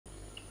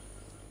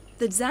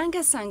The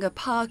Dzanga-Sangha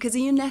Park is a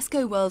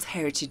UNESCO World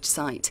Heritage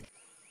Site.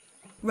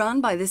 Run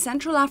by the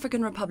Central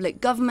African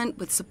Republic government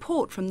with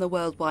support from the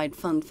Worldwide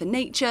Fund for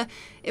Nature,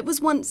 it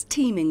was once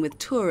teeming with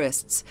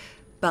tourists.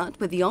 But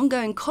with the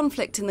ongoing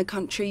conflict in the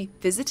country,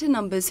 visitor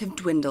numbers have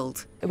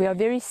dwindled. We are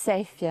very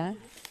safe here.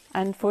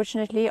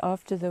 Unfortunately,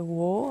 after the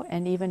war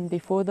and even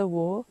before the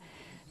war,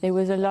 there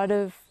was a lot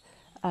of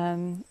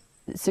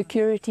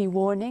security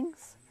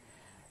warnings.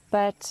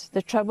 But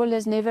the trouble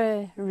has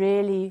never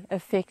really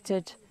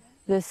affected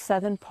the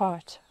southern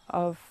part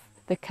of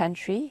the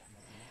country,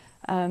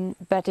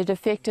 but it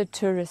affected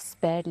tourists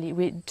badly.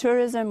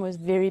 Tourism was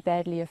very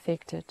badly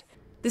affected.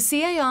 The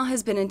C.A.R.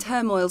 has been in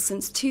turmoil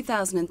since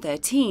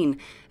 2013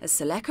 as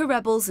Seleka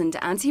rebels and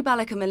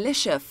anti-Balaka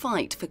militia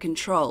fight for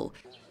control.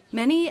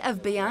 Many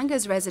of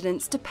Bayanga's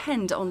residents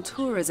depend on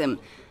tourism,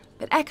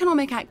 but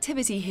economic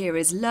activity here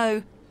is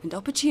low and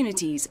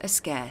opportunities are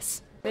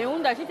scarce. I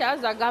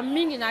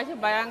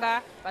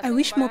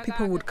wish more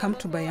people would come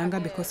to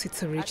Bayanga because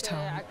it's a rich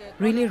town,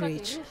 really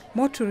rich.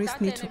 More tourists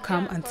need to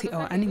come and see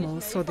our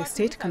animals so the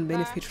state can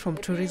benefit from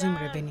tourism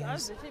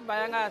revenues.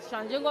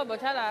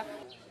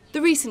 The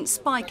recent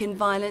spike in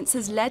violence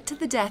has led to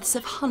the deaths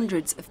of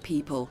hundreds of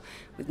people,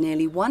 with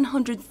nearly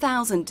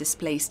 100,000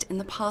 displaced in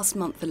the past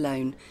month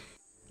alone.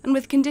 And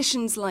with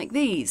conditions like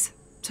these,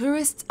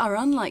 tourists are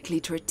unlikely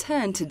to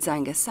return to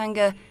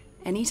Dzanga-Sangha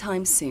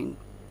anytime soon.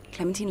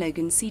 Clementine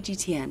Logan,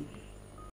 CGTN.